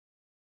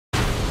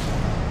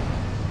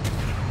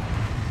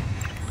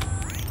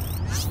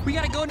We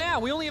gotta go now.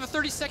 We only have a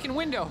 30-second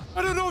window.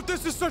 I don't know if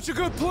this is such a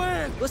good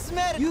plan. What's the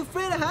matter? You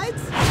afraid of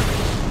heights? Woo!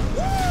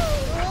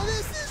 Oh,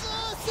 this is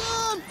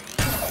awesome!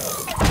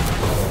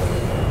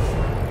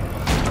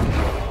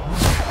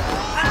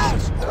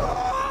 Ouch!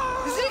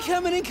 Is it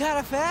coming in kind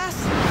of fast?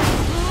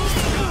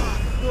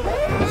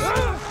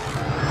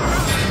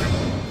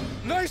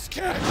 Nice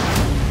catch.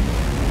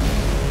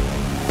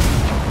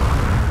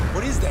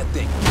 What is that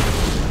thing?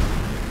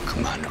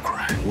 Commander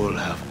Grant will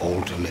have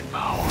ultimate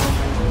power.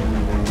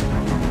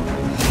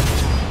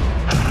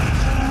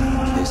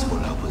 This will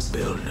help us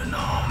build an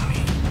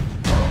army.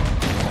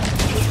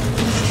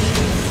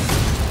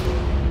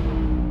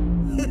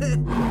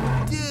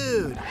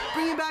 Dude,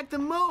 bringing back the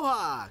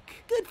Mohawk.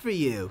 Good for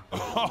you.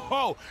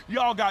 Oh,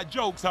 y'all got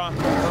jokes, huh?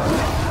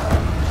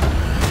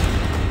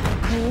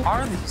 Who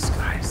are these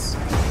guys?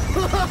 You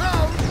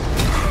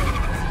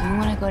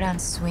want to go down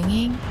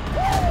swinging?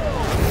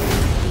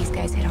 These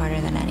guys hit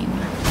harder than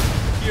anyone.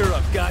 Gear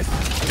up, guys.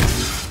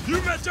 You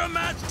met your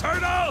match,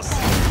 turtles!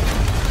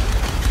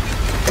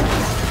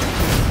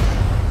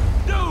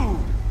 Dude!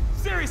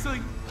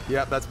 Seriously?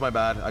 Yep, that's my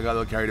bad. I got a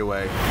little carried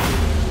away.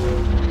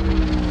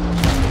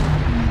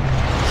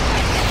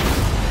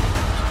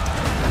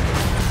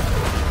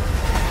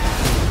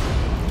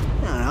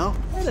 I don't know.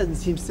 That doesn't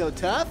seem so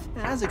tough.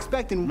 I was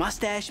expecting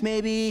mustache,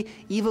 maybe,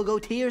 evil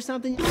goatee or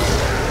something.